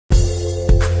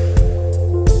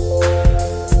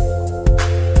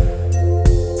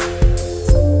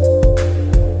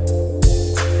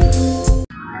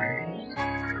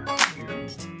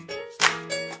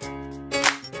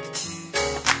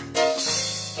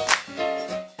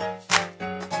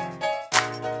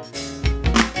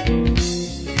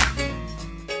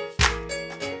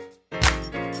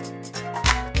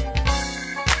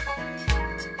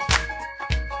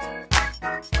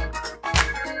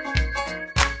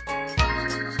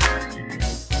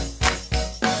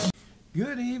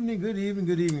Good evening, good evening,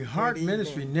 good evening. Heart Good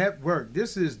Ministry evening. Network.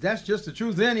 That's just the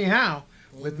truth anyhow.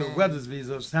 With the Amen. Weathersbys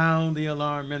of Sound the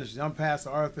Alarm Ministry. I'm Pastor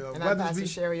Arthur of And I'm Pastor Weathersby.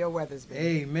 Sherry O. Weathersby.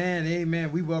 Amen,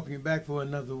 amen. We welcome you back for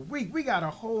another week. We got a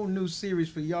whole new series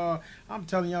for y'all. I'm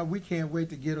telling y'all, we can't wait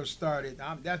to get her started.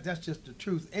 That's just the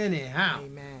truth anyhow.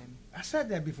 Amen. I said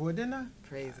that before, didn't I?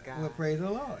 Praise God. Well, praise the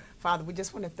Lord. Father, we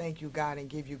just want to thank you, God, and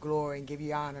give you glory and give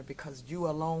you honor because you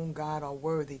alone, God, are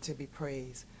worthy to be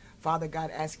praised. Father God,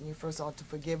 asking you first of all to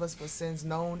forgive us for sins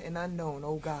known and unknown,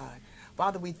 oh God.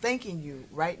 Father, we thanking you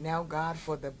right now, God,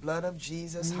 for the blood of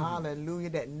Jesus, hallelujah,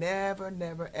 that never,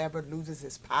 never, ever loses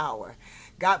its power.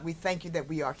 God, we thank you that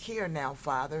we are here now,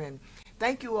 Father, and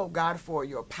thank you, oh God, for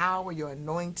your power, your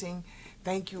anointing.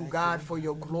 Thank you, God, for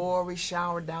your glory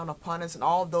showered down upon us and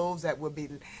all those that will be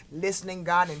listening,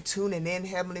 God, and tuning in,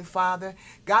 Heavenly Father.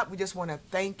 God, we just want to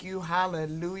thank you,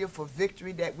 hallelujah, for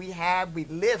victory that we have. We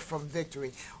live from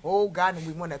victory. Oh, God, and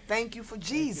we want to thank you for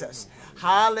Jesus.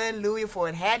 Hallelujah, for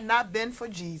it had not been for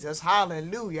Jesus,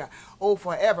 hallelujah, oh,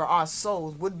 forever our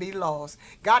souls would be lost.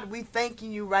 God, we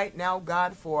thanking you right now,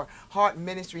 God, for Heart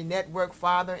Ministry Network,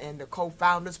 Father, and the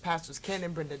co-founders, Pastors Ken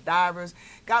and Brenda Divers.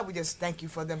 God, we just thank you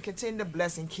for them. Continue to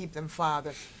bless and keep them,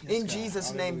 Father. In God.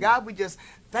 Jesus' Hallelujah. name, God, we just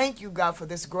thank you, God, for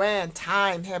this grand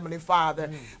time, Heavenly Father.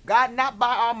 God, not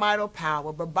by our might or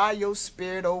power, but by your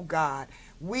Spirit, oh God.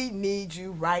 We need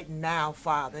you right now,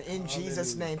 Father, in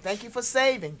Jesus' Hallelujah. name. Thank you for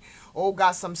saving, oh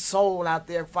God, some soul out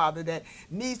there, Father, that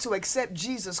needs to accept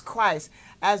Jesus Christ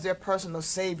as their personal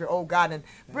Savior, oh God, and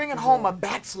bringing home a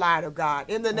backslider, God,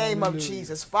 in the name of Hallelujah.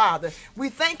 Jesus, Father. We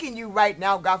thanking you right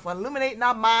now, God, for illuminating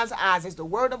our minds' eyes as the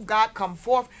word of God come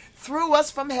forth through us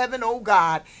from heaven, oh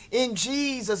God. In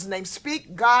Jesus' name,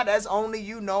 speak, God, as only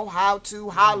you know how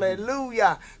to.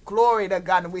 Hallelujah. Glory to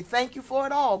God. And we thank you for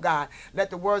it all, God.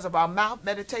 Let the words of our mouth,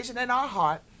 meditation in our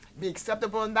heart be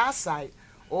acceptable in thy sight.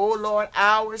 Oh Lord,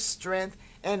 our strength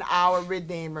and our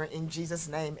Redeemer. In Jesus'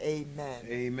 name, amen.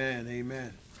 Amen,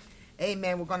 amen.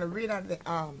 Amen. We're going to read out of the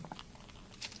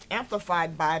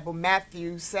Amplified Bible,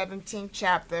 Matthew 17th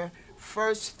chapter,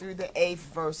 1st through the 8th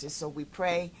verses. So we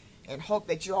pray and hope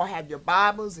that you all have your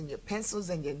Bibles and your pencils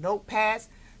and your notepads,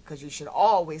 because you should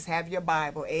always have your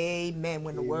Bible. Amen.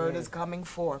 When the word is coming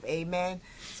forth. Amen.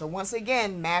 So once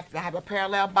again, Matthew, I have a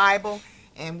parallel Bible,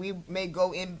 and we may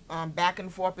go in back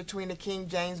and forth between the King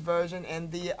James Version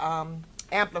and the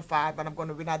Amplified, but I'm going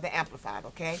to read out the Amplified,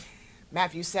 okay?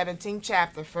 Matthew 17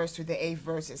 chapter, 1st through the 8th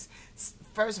verses.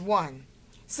 Verse 1.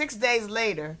 6 days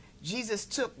later, Jesus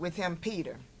took with him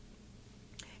Peter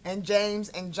and James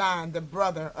and John, the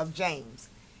brother of James,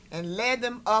 and led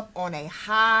them up on a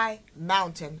high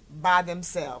mountain by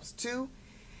themselves. 2.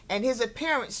 And his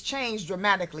appearance changed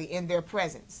dramatically in their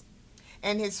presence,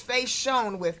 and his face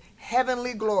shone with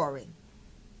heavenly glory,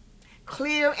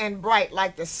 clear and bright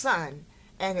like the sun,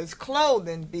 and his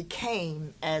clothing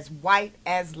became as white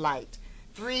as light.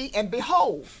 3. And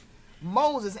behold,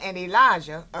 Moses and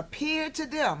Elijah appeared to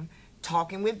them,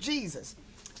 talking with Jesus.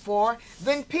 4.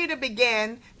 Then Peter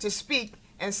began to speak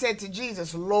and said to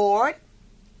Jesus, Lord,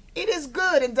 it is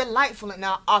good and delightful and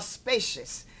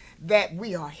auspicious that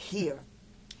we are here.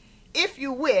 If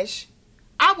you wish,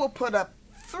 I will put up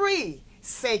 3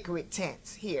 sacred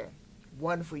tents here,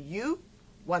 one for you,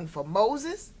 one for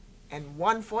Moses, and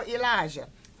one for Elijah.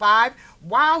 5.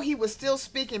 While he was still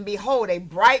speaking, behold, a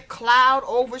bright cloud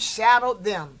overshadowed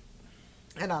them,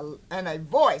 and a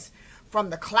voice from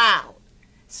the cloud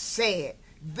said,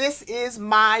 This is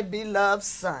my beloved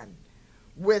Son,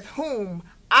 with whom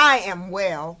I am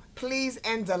well pleased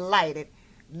and delighted.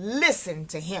 Listen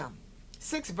to him.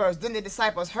 6th verse. Then the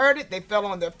disciples heard it. They fell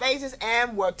on their faces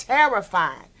and were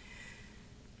terrified.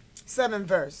 7th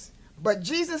verse. But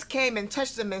Jesus came and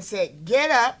touched them and said, Get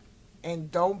up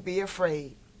and don't be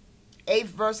afraid. 8th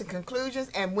verse in conclusions.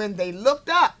 And when they looked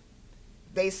up,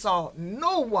 they saw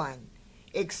no one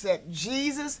except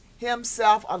Jesus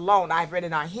himself alone. I've read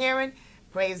in our hearing.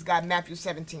 Praise God. Matthew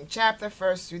 17 chapter,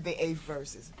 1st through the 8th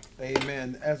verses.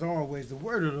 Amen. As always, the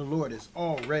word of the Lord is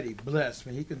already blessed.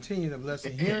 May he continue to bless the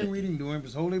hearing, reading, doing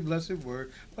his holy, blessed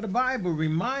word. But the Bible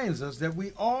reminds us that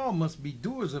we all must be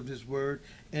doers of this word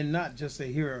and not just a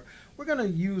hearer. We're going to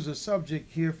use a subject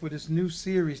here for this new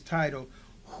series titled,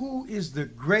 Who is the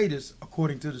Greatest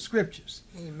According to the Scriptures?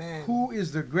 Amen. Who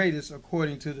is the greatest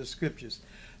according to the Scriptures?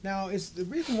 Now, it's the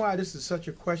reason why this is such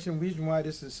a question, the reason why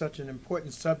this is such an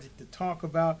important subject to talk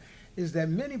about is that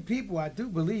many people, I do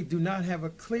believe, do not have a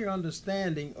clear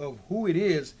understanding of who it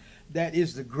is that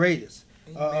is the greatest.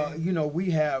 You know,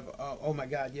 we have, oh my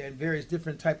God, yeah, in various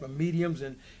different type of mediums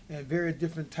and various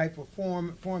different type of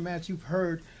formats. You've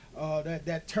heard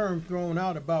that term thrown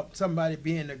out about somebody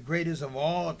being the greatest of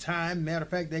all time. Matter of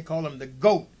fact, they call him the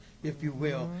GOAT, if you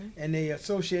will, and they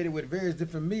associate it with various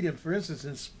different mediums. For instance,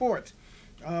 in sports,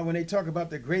 when they talk about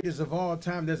the greatest of all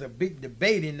time, there's a big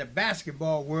debate in the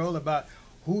basketball world about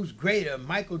who's greater,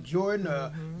 Michael Jordan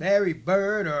or Larry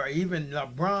Bird or even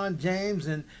LeBron James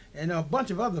and a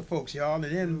bunch of other folks, y'all. And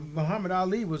then Muhammad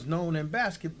Ali was known in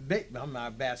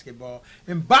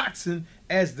in boxing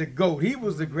as the GOAT. He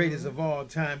was the greatest of all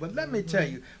time. But let me tell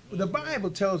you, the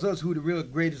Bible tells us who the real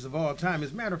greatest of all time is.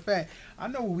 As a matter of fact, I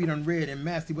know we done read in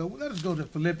Matthew, but let us go to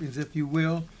Philippians, if you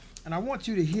will. And I want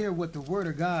you to hear what the Word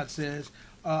of God says.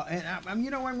 And you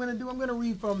know what I'm going to do? I'm going to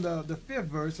read from the 5th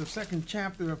verse of 2nd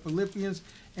chapter of Philippians,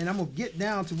 and I'm going to get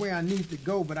down to where I need to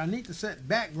go, but I need to set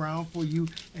background for you,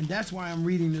 and that's why I'm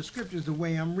reading the scriptures the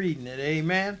way I'm reading it.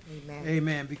 Amen? Amen.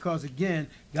 Amen. Because, again,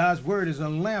 God's Word is a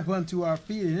lamp unto our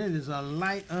feet, and it is a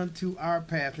light unto our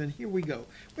path. And here we go.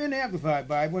 We're in the Amplified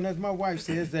Bible, and as my wife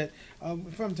says, that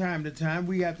from time to time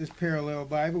we have this parallel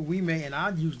Bible. We may, and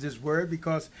I'll use this word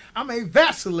because I may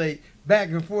vacillate back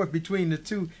and forth between the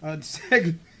two.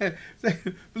 Philippians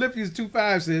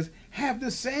 2:5 says, have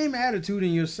the same attitude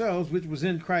in yourselves which was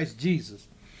in Christ Jesus.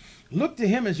 Look to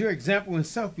him as your example in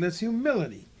selfless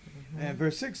humility. And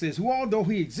verse 6 says, who although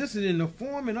he existed in the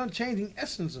form and unchanging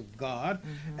essence of God,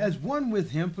 as one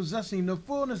with him, possessing the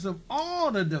fullness of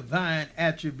all the divine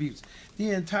attributes,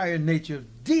 the entire nature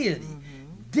of deity,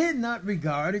 did not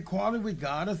regard equality with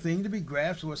God a thing to be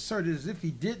grasped or asserted as if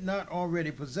he did not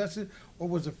already possess it or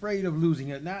was afraid of losing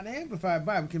it. Now, the Amplified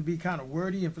Bible can be kind of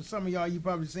wordy, and for some of y'all, you're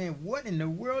probably saying, what in the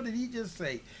world did he just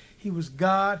say? He was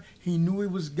God. He knew he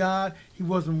was God. He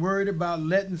wasn't worried about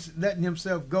letting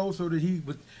himself go so that he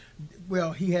was,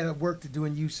 well, he had a work to do.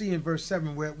 And you see in verse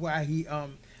 7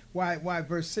 why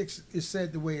verse 6 is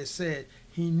said the way it's said.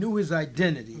 He knew his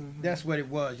identity. That's what it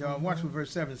was, y'all. Watch what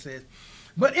verse 7 says.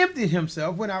 But emptied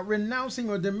himself without renouncing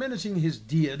or diminishing his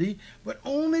deity, but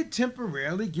only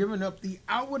temporarily giving up the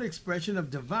outward expression of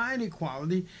divine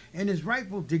equality and his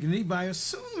rightful dignity by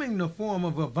assuming the form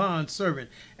of a bondservant,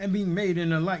 and being made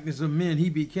in the likeness of men, he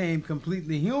became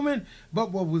completely human,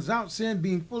 but was without sin,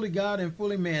 being fully God and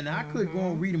fully man. Now, I could go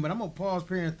on reading, but I'm going to pause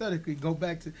parenthetically, go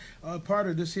back to part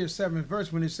of this here 7th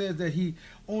verse when it says that he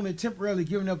only temporarily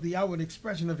giving up the outward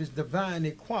expression of his divine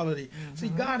equality. See,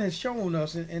 God has shown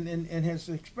us and has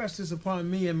expressed this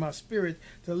upon me in my spirit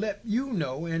to let you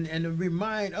know and to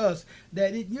remind us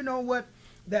that you know what,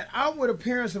 that outward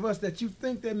appearance of us that you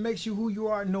think that makes you who you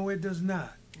are, no, it does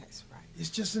not. That's right. It's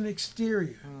just an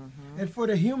exterior. And for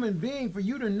the human being, for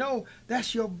you to know,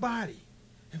 that's your body.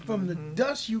 And from the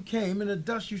dust you came, and the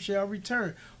dust you shall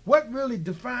return. What really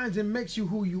defines and makes you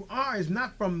who you are is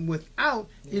not from without,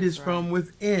 it is from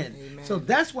within. Amen. So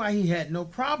that's why he had no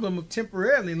problem of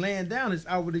temporarily laying down his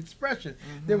outward expression.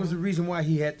 There was a reason why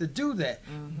he had to do that.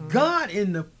 God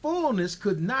in the fullness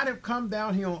could not have come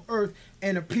down here on earth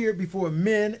and appeared before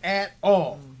men at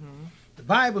all. The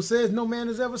Bible says no man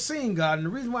has ever seen God. And the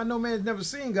reason why no man has never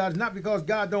seen God is not because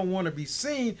God don't want to be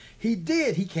seen. He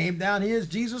did. He came down here as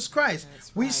Jesus Christ.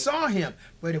 We saw him.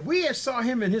 But if we had saw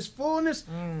him in his fullness,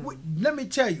 let me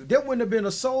tell you, there wouldn't have been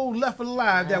a soul left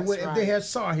alive if they had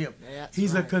saw him.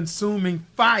 He's a consuming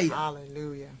fire.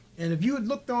 Hallelujah. And if you had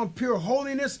looked on pure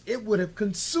holiness, it would have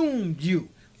consumed you.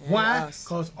 Why?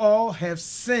 Because all have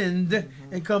sinned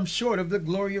and come short of the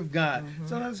glory of God.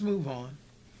 So let's move on.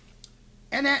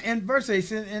 And verse 8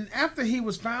 says, and after he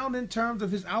was found in terms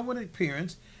of his outward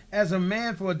appearance as a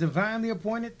man for a divinely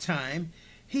appointed time,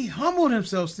 he humbled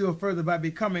himself still further by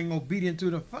becoming obedient to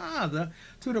the Father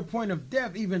to the point of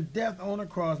death, even death on a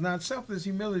cross. Now, selfless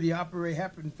humility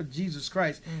happened for Jesus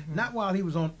Christ, not while he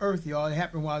was on earth, y'all. It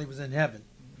happened while he was in heaven.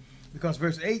 Because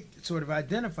verse 8 sort of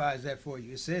identifies that for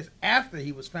you. It says, after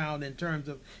he was found in terms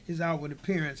of his outward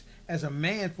appearance as a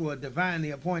man for a divinely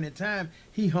appointed time,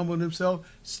 he humbled himself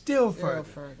still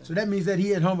further. So that means that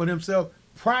he had humbled himself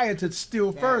prior to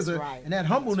still further. Right. And that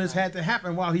humbleness had to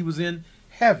happen while he was in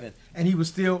heaven. And he was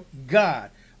still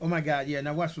God. Oh my God, yeah.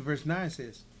 Now watch what verse 9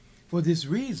 says. For this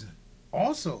reason,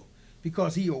 also,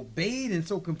 because he obeyed and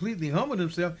so completely humbled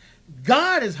himself,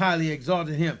 God has highly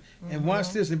exalted him. And watch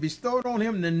this, and bestowed on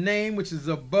him the name which is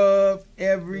above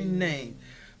every name.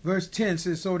 Verse 10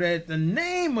 says, so that at the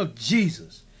name of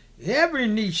Jesus, every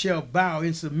knee shall bow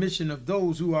in submission of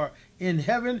those who are in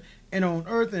heaven and on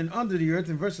earth and under the earth.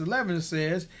 And verse 11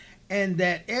 says, and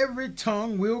that every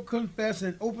tongue will confess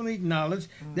and openly acknowledge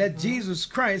that Jesus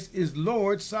Christ is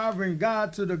Lord, sovereign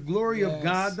God, to the glory of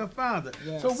God the Father.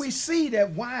 So we see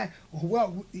that why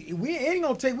Well, we ain't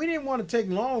gonna take. We didn't want to take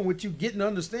long with you getting to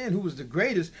understand who was the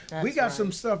greatest. That's we got right.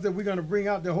 some stuff that we're gonna bring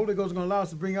out. The Holy Ghost is gonna allow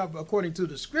us to bring out according to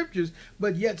the scriptures.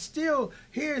 But yet, still,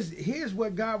 here's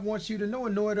what God wants you to know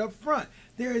and know it up front.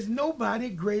 There is nobody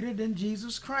greater than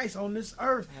Jesus Christ on this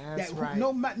earth. That's right.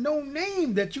 No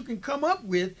name that you can come up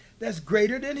with that's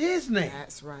greater than His name.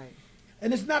 That's right.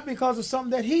 And it's not because of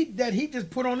something that he just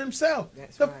put on himself.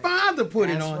 That's the right. Father put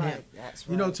it That's on right. him. That's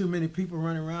You know, right. too many people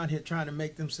running around here trying to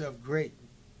make themselves great.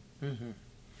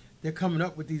 They're coming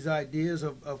up with these ideas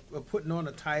of putting on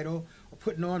a title, or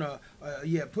putting on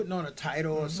a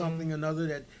title or something or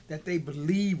another that they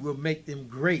believe will make them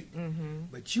great.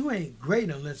 But you ain't great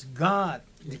unless God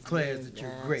declares that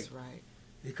you're great. That's right.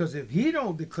 Because if He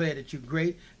don't declare that you're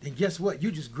great, then guess what?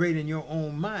 You're just great in your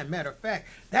own mind. Matter of fact,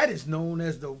 that is known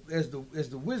as the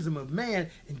wisdom of man.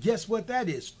 And guess what that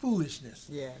is? Foolishness.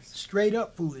 Yes. Straight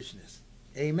up foolishness.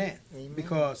 Amen. Amen.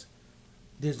 Because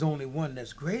there's only one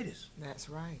that's greatest. That's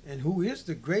right. And who is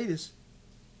the greatest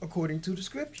according to the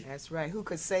scripture? That's right. Who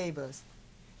could save us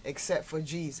except for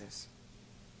Jesus?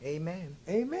 Amen.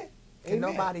 Amen. Can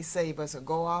nobody save us or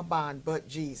go our bond but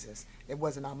Jesus? It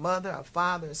wasn't our mother, our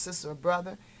father, a sister, or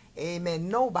brother. Amen.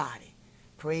 Nobody.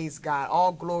 Praise God.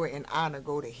 All glory and honor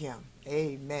go to Him.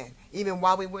 Amen. Even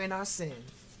while we were in our sin.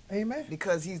 Amen.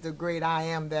 Because He's the great I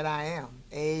am that I am.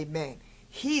 Amen.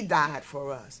 He died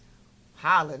for us.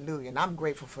 Hallelujah. And I'm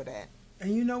grateful for that.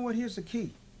 And you know what? Here's the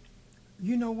key.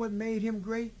 You know what made Him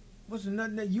great? Wasn't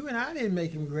nothing that you and I didn't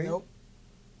make Him great. Nope.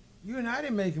 You and I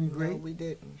didn't make Him great. No, we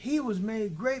didn't. He was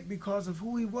made great because of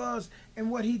who He was and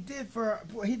what He did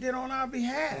what He did on our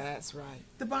behalf. That's right.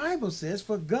 The Bible says,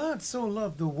 "For God so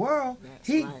loved the world, That's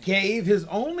He right. gave His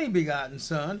only begotten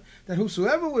Son, that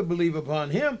whosoever would believe upon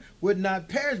Him would not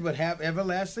perish but have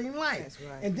everlasting life." That's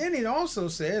right. And then it also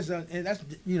says, and that's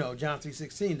John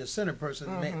 3:16, the sinner person,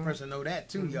 person know that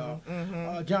too, y'all.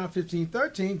 John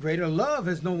 15:13, greater love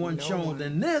has no one shown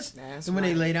than this, That's than when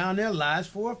they right. lay down their lives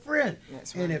for a friend.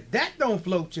 That's And right. if that don't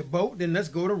float your boat, then let's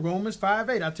go to Romans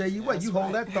 5:8. I'll tell you what, That's you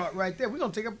hold right. that thought right there. We're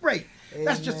going to take a break.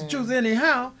 That's just the Amen. truth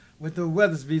anyhow with the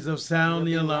Weathersbys of Sound We'll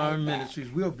the be Alarm right back.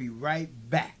 Ministries. We'll be right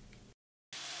back.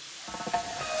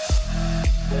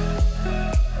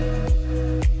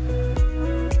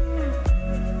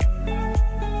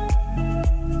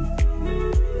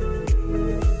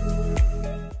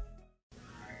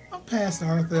 I'm Pastor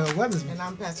Arthur Weathersby. And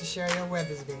I'm Pastor Sherry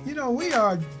Weathersby. You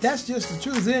know, that's just the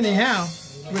truth anyhow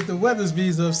with the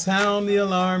Weathersbys of Sound the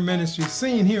Alarm Ministry,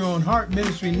 seen here on Heart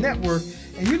Ministry Network.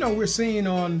 And you know, we're seen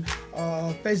on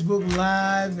Facebook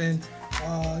Live and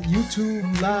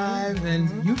YouTube Live and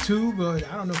YouTube, or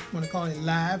I don't know if you want to call it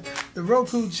live, the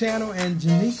Roku channel and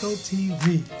Janico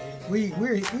TV. We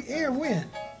air when?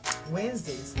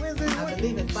 Wednesdays. Wednesdays, I what?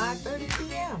 believe at 5:30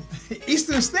 p.m.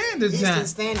 Eastern Standard Time. Eastern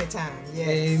Standard Time. Yes.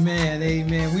 Amen,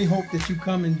 amen. We hope that you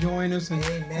come and join us and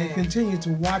Amen. continue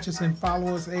to watch us and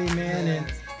follow us, amen,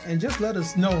 Yes. and just let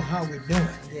us know how we're doing.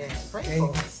 Yes. Pray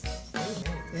Amen. for us.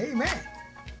 Amen. Amen.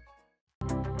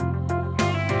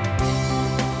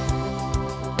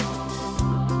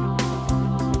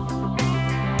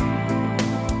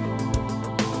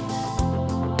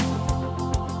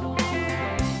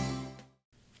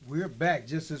 We're back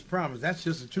just as promised. That's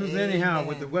just the truth anyhow Amen.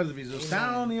 with the Weathersbys of Amen.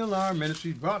 Sound the Alarm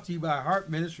Ministries, brought to you by Heart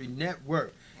Ministry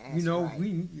Network. That's you know, right.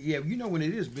 you know when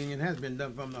it is being and has been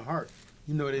done from the heart.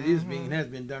 You know it is being and has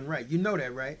been done right. You know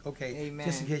that, right? Okay. Amen.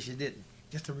 Just in case you didn't.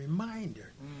 Just a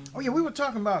reminder. Oh yeah, we were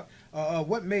talking about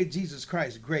what made Jesus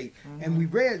Christ great, and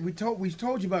we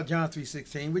told you about John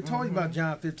 3:16. We told you about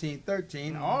John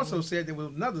 15:13. I also said there was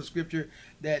another scripture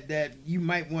that you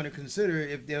might want to consider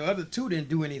if the other two didn't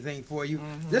do anything for you.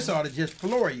 This ought to just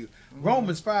floor you.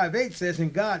 Romans 5:8 says,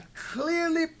 "And God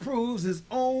clearly proves His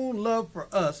own love for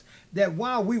us, that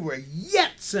while we were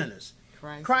yet sinners,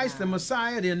 Christ the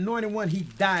Messiah, the anointed one, He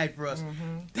died for us."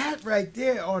 That right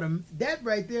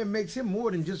there makes Him more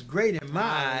than just great in my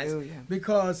eyes, Hallelujah.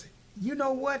 because you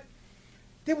know what?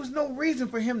 There was no reason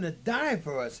for Him to die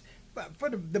for us. But for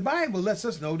the Bible lets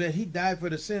us know that He died for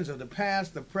the sins of the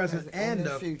past, the present, and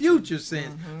the future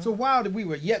sins. So while we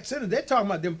were yet sinners, they're talking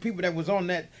about them people that was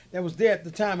there at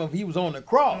the time of He was on the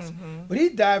cross. But He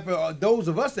died for those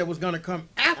of us that was going to come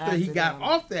after He got them.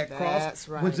 off that cross, That's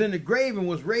right. was in the grave and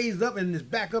was raised up and is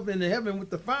back up in the heaven with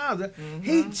the Father.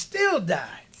 He still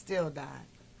died. Still died.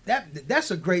 That's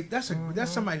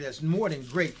somebody that's more than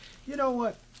great. You know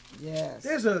what? Yes.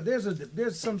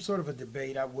 There's some sort of a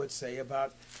debate, I would say,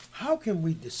 about how can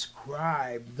we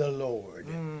describe the Lord.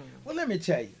 Well, let me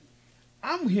tell you,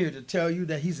 I'm here to tell you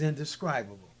that He's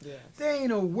indescribable. Yes. There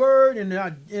ain't a word in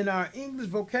our English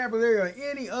vocabulary or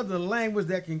any other language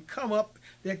that can come up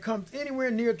that comes anywhere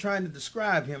near trying to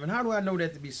describe him. And how do I know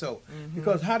that to be so?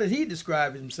 Because how did he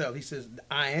describe himself? He says,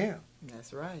 I am.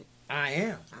 That's right. I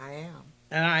am. I am.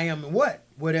 And I am what?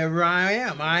 Whatever I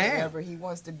am, I am. Whatever he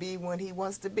wants to be when he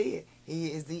wants to be it. He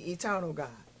is the eternal God.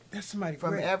 That's somebody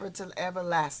From great. ever to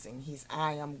everlasting, he's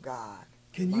I am God.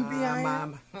 Can you be I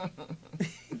am? am?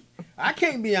 I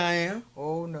can't be I am.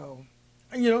 Oh, no.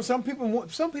 And, you know, some people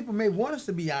may want us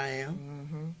to be I am.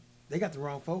 Mm-hmm. They got the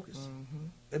wrong focus. Mm-hmm.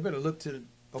 They better look to the,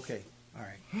 okay, all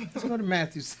right. Let's go to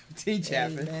Matthew 17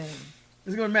 chapter. Amen.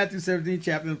 Let's go to Matthew 17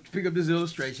 chapter and pick up this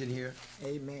illustration here.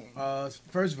 Amen.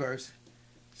 First verse.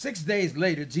 6 days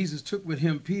later, Jesus took with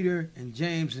him Peter and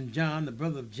James and John, the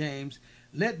brother of James,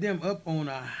 led them up on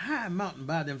a high mountain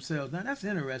by themselves. Now, that's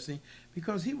interesting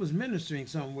because he was ministering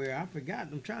somewhere. I forgot.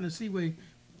 I'm trying to see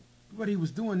what he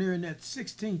was doing there in that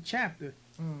 16th chapter.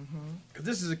 Because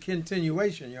this is a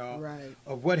continuation, y'all, Right.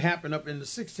 of what happened up in the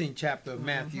 16th chapter of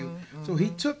Matthew. Mm-hmm. So he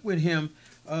took with him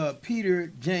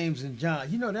Peter, James, and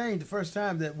John. You know, that ain't the first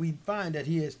time that we find that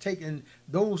he has taken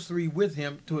those three with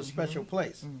him to a special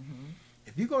place.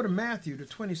 If you go to Matthew, the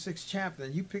 26th chapter,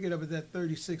 and you pick it up at that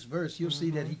 36th verse, you'll see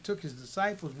that he took his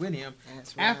disciples with him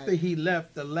That's right. after he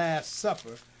left the Last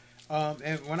Supper.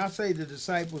 And when I say the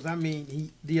disciples, I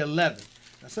mean the 11.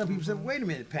 Now, some people say, wait a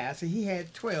minute, Pastor, he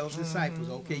had 12 disciples.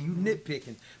 Okay, you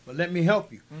nitpicking, but let me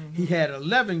help you. He had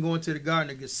 11 going to the Garden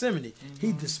of Gethsemane.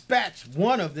 He dispatched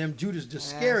one of them, Judas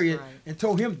Iscariot, right. and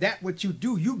told him, that what you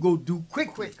do, you go do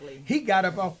quickly. He got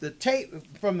up off the table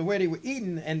from the where they were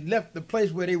eating and left the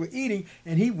place where they were eating,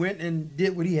 and he went and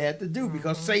did what he had to do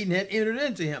because Satan had entered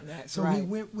into him. That's so he right.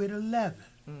 went with 11.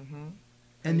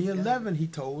 And the 11, he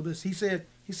told us, he said,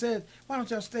 why don't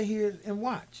y'all stay here and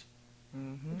watch?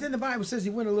 Then the Bible says he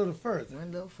went a little further.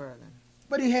 Went a little further.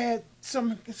 But he had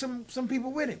some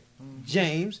people with him.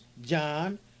 James,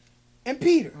 John, and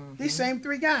Peter. These same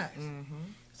three guys.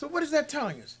 So what is that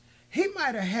telling us? He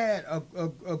might have had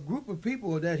a group of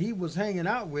people that he was hanging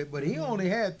out with, but he only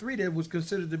had three that was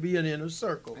considered to be an inner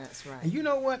circle. That's right. And you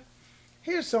know what?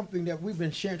 Here's something that we've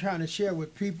been trying to share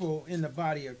with people in the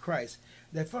body of Christ.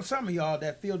 That for some of y'all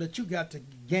that feel that you got to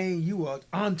gain you an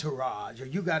entourage or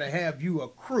you got to have you a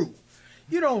crew.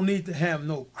 You don't need to have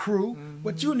no crew.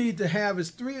 What you need to have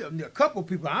is a couple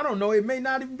people. I don't know, it may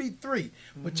not even be three.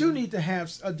 But you need to have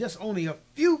just only a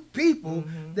few people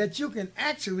that you can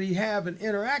actually have an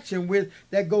interaction with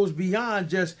that goes beyond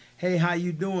just, hey, how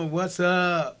you doing? What's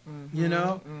up? You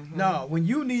know? No, when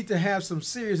you need to have some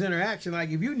serious interaction,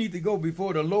 like if you need to go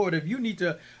before the Lord, if you need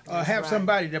to have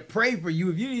somebody to pray for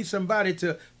you, if you need somebody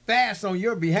to fast on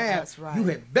your behalf, That's right. you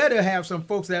had better have some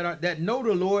folks that know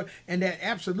the Lord and that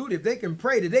absolutely, if they can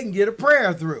pray, that they can get a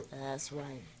prayer through. That's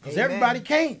right. Because Amen. everybody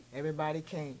can't. Everybody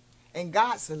can't. And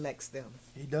God selects them.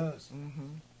 He does.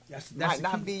 That's Might the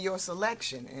not key. be your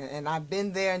selection. And I've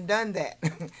been there and done that.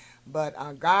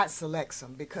 But God selects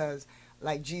them because,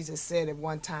 like Jesus said at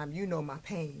one time, you know my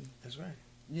pain. That's right.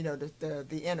 You know,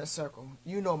 the inner circle.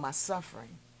 You know my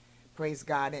suffering. Praise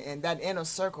God. And that inner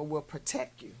circle will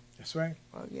protect you. That's right.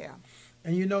 Well, yeah.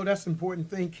 And you know that's an important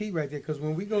thing, key right there, because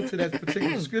when we go to that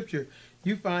particular scripture,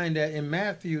 you find that in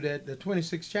Matthew, that the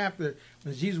 26th chapter,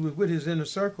 when Jesus was with his inner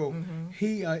circle,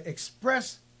 he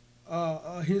expressed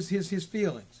his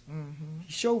feelings.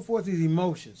 He showed forth his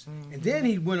emotions, and then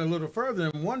he went a little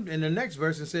further in the next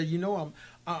verse and said, "You know,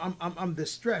 I'm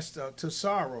distressed to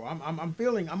sorrow.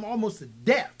 I'm almost to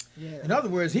death." Yeah. In other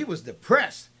words, he was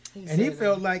depressed, and he said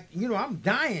felt like, you know, I'm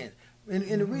dying.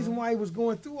 And the reason why he was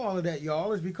going through all of that,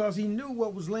 y'all, is because he knew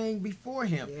what was laying before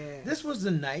him. Yes. This was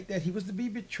the night that he was to be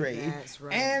betrayed. That's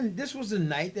right. And this was the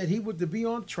night that he was to be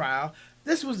on trial.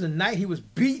 This was the night he was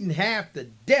beaten half to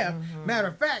death. Matter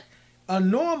of fact, a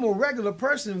normal, regular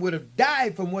person would have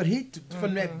died from what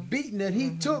from that beating that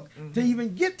he took to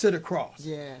even get to the cross.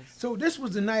 Yes. So this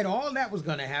was the night all that was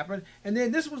going to happen. And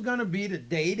then this was going to be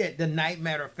the night,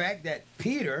 matter of fact, that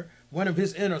Peter, one of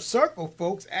his inner circle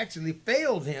folks, actually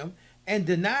failed him and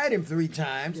denied him 3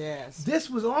 times. Yes. This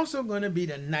was also going to be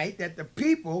the night that the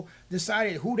people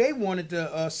decided who they wanted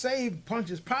to save.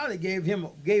 Pontius Pilate gave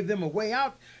them a way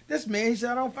out. This man, he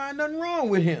said, I don't find nothing wrong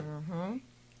with him.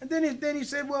 And then he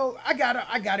said, well, I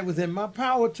got it within my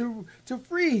power to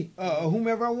free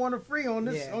whomever I want to free on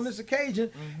this occasion.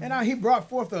 And he brought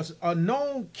forth a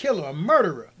known killer, a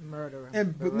murderer,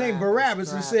 and named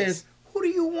Barabbas, and says, who do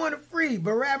you want to free,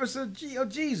 Barabbas or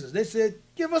Jesus? They said,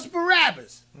 give us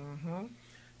Barabbas.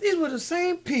 These were the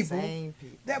same people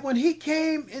that when he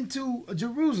came into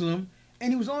Jerusalem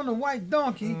and he was on the white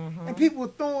donkey and people were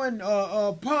throwing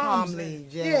palms.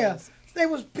 leaves, Yeah, yes. they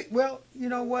was, well, you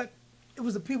know what? it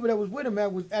was the people that was with him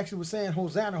that was actually saying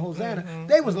Hosanna, Hosanna.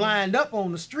 They was lined up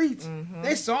on the streets.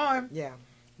 They saw him. Yeah.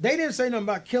 They didn't say nothing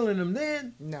about killing him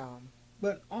then. No.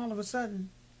 But all of a sudden,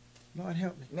 Lord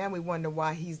help me. Now we wonder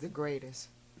why he's the greatest.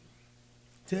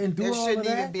 To endure There all of shouldn't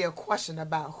that. even be a question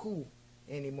about who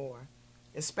anymore,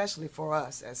 especially for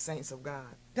us as saints of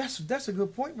God. That's a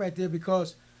good point right there,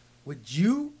 because would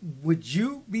you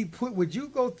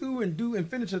go through and do and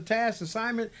finish a task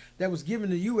assignment that was given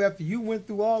to you after you went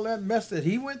through all that mess that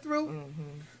he went through,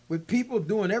 with people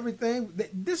doing everything?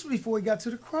 This was before he got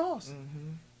to the cross.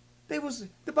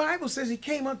 The Bible says he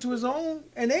came unto his own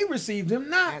and they received him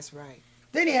not. That's right.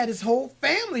 Then he had his whole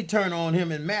family turn on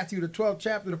him in Matthew the 12th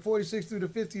chapter, the 46th through the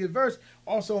 50th verse.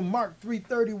 Also Mark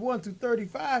 3:31 through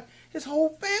 35. His whole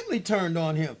family turned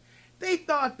on him. They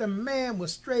thought the man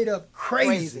was straight up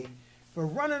crazy for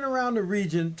running around the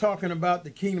region talking about the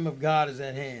kingdom of God is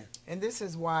at hand. And this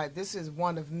is why, this is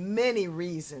one of many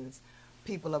reasons,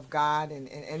 people of God and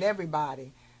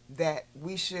everybody, that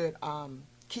we should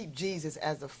keep Jesus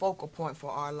as the focal point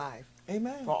for our life.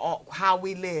 Amen. For all, how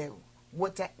we live.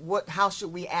 How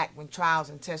should we act when trials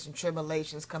and tests and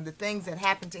tribulations come? The things that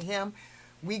happen to him,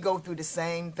 we go through the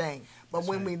same thing. But That's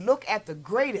when right. we look at the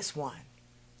greatest one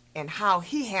and how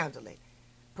he handled it,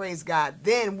 praise God,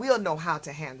 then we'll know how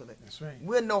to handle it. That's right.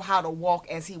 We'll know how to walk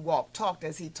as he walked, talk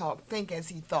as he talked, think as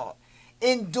he thought,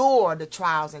 endure the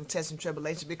trials and tests and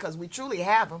tribulations, because we truly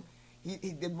have them.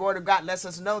 The word of God lets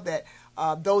us know that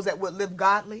those that would live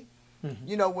godly,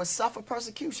 will suffer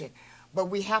persecution. But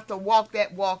we have to walk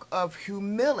that walk of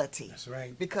humility. That's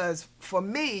right. Because for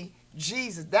me,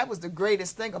 Jesus, that was the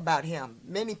greatest thing about him.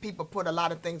 Many people put a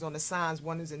lot of things on the signs,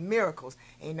 wonders, and miracles.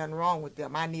 Ain't nothing wrong with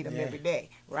them. I need them every day,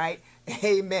 right?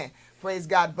 Amen. Praise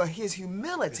God. But his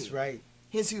humility. That's right.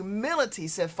 His humility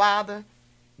said, Father,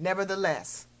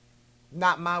 nevertheless,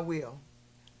 not my will,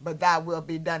 but thy will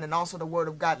be done. And also the word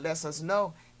of God lets us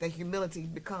know that humility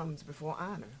becomes before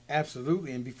honor.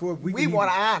 Absolutely. And before we want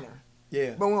to honor.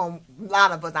 Yeah. But a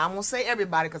lot of us, I won't say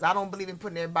everybody because I don't believe in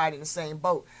putting everybody in the same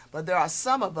boat, but there are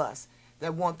some of us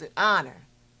that want the honor,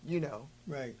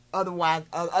 Right. Otherwise,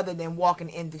 other than walking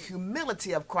in the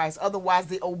humility of Christ, otherwise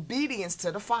the obedience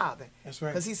to the Father. That's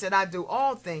right. Because he said, I do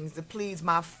all things to please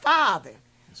my Father.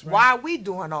 That's right. Why are we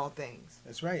doing all things?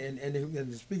 That's right.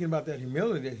 And speaking about that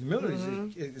humility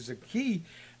is a key.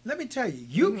 Let me tell you,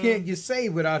 you can't get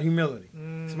saved without humility.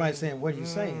 Somebody's saying, what are you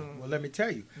saying? Well, let me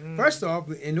tell you. First off,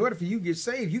 in order for you to get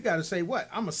saved, you got to say what?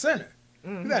 I'm a sinner.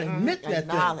 You got to admit that.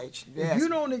 Acknowledge. Yes. If you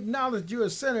don't acknowledge you're a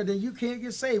sinner, then you can't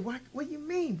get saved. What do you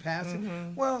mean, Pastor?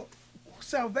 Well,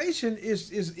 salvation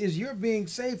is you're being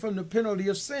saved from the penalty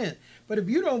of sin. But if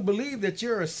you don't believe that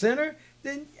you're a sinner,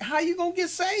 then how you going to get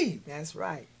saved? That's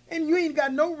right. And you ain't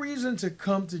got no reason to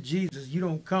come to Jesus. You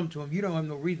don't come to him. You don't have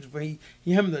no reason for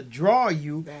him to draw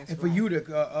you. That's and for right. you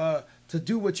to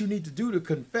do what you need to do, to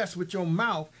confess with your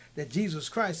mouth that Jesus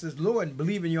Christ is Lord and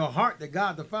believe in your heart that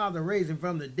God the Father raised him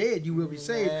from the dead, you will be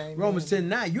saved. Amen. Romans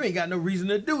 10:9. You ain't got no reason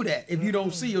to do that if you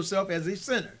don't see yourself as a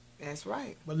sinner. That's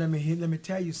right. But let me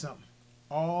tell you something.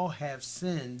 All have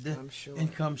sinned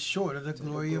and come short of the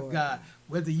glory of God.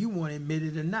 Whether you want to admit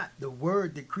it or not, the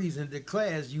word decrees and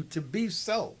declares you to be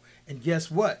so. And guess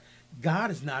what?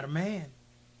 God is not a man,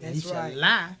 and he shall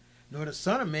lie, nor the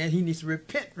son of man. He needs to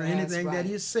repent for anything that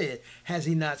he has said. Has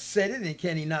he not said it, and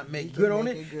can he not make good on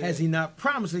it? Has he not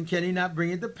promised, and can he not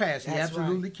bring it to pass? He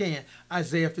absolutely can.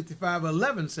 Isaiah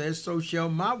 55:11 says, so shall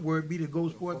my word be that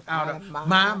goes forth out of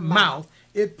my mouth.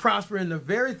 It prosper in the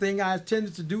very thing I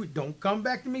intended to do. Don't come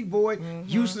back to me, boy.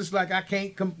 Useless like I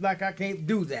can't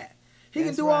do that. He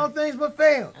can do all things but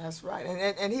fail. That's right.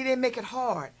 And he didn't make it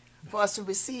hard for us to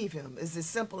receive him. It's as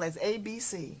simple as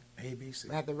ABC. ABC.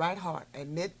 We have the right heart.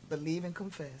 Admit, believe, and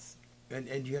confess.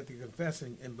 And you have to confess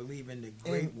and believe in the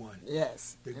great one.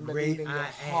 Yes. The and great believe in your I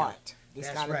am. heart. It's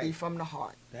That's got to right. be from the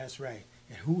heart. That's right.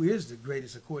 And who is the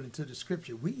greatest according to the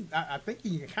scripture? I think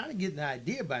you can kind of get an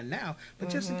idea by now, but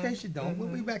just in case you don't, we'll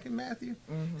be back in Matthew.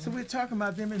 So we're talking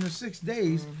about them in the 6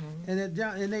 days, and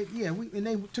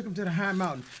they took him to the high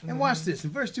mountain. And watch this.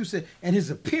 In verse 2 said, and his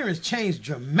appearance changed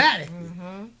dramatically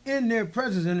in their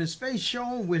presence, and his face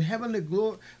shone with heavenly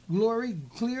glory,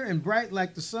 clear and bright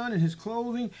like the sun, and his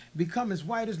clothing become as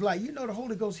white as light. You know, the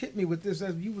Holy Ghost hit me with this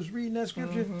as you was reading that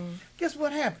scripture. Guess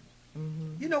what happened?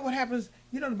 You know what happens?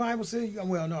 You know the Bible says,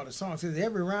 well, no, the song says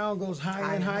every round goes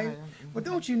higher and higher. But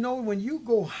don't you know when you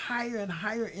go higher and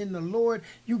higher in the Lord,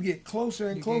 you get closer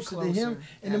and closer to him.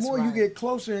 And the more you get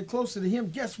closer and closer to him,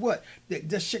 guess what?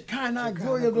 The Shekinah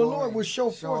glory of the Lord will show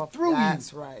forth through you.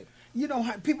 That's right. You know,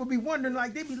 people be wondering,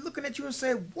 like, they be looking at you and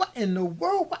say, what in the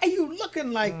world? Why are you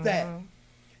looking like that?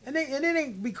 And it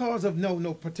ain't because of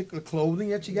no particular clothing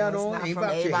that you got it's on. not Ain't from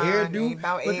about your Avon, hairdo. ain't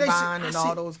about But Avon and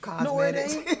all those No, it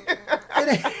cosmetics.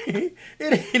 ain't.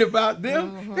 It ain't about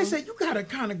them. They said you got to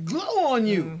kind of glow on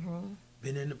you.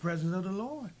 Been in the presence of the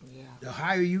Lord. Yeah. The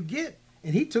higher you get,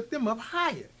 and he took them up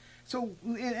higher. So,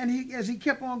 and he, as he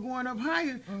kept on going up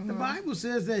higher, the Bible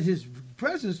says that his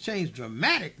presence changed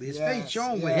dramatically. His face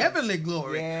shone with heavenly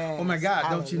glory. Yes. Oh my God,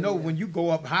 don't you know Hallelujah. when you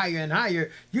go up higher and higher,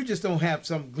 you just don't have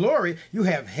some glory, you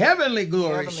have heavenly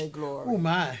glory. Heavenly glory. Oh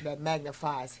my. That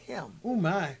magnifies him. Oh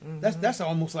my. That's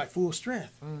almost like full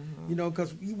strength. You know,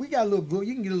 because we got a little glory.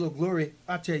 You can get a little glory.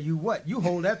 I tell you what, you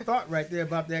hold that thought right there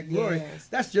about that glory. Yes.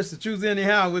 That's just the truth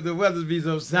anyhow with the Weathersbys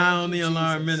of Sound the you,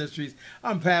 Alarm Jesus. Ministries.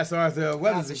 I'm Pastor Arthur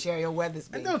Pastor Weathersby. Sherry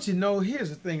Weathersby. And don't you know? Here's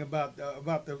the thing about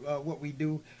what we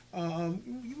do.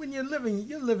 When you're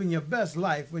living your best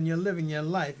life. When you're living your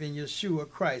life in Yeshua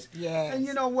Christ. Yes. And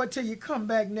you know what? Till you come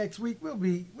back next week,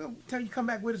 till you come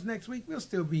back with us next week, we'll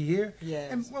still be here.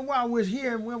 Yes. And while we're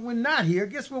here, and when we're not here,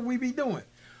 guess what we be doing?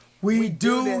 We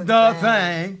do do the the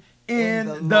thing thing in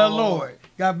the the Lord. Lord.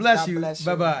 God bless God you. bless you.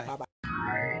 Bye bye. Bye-bye.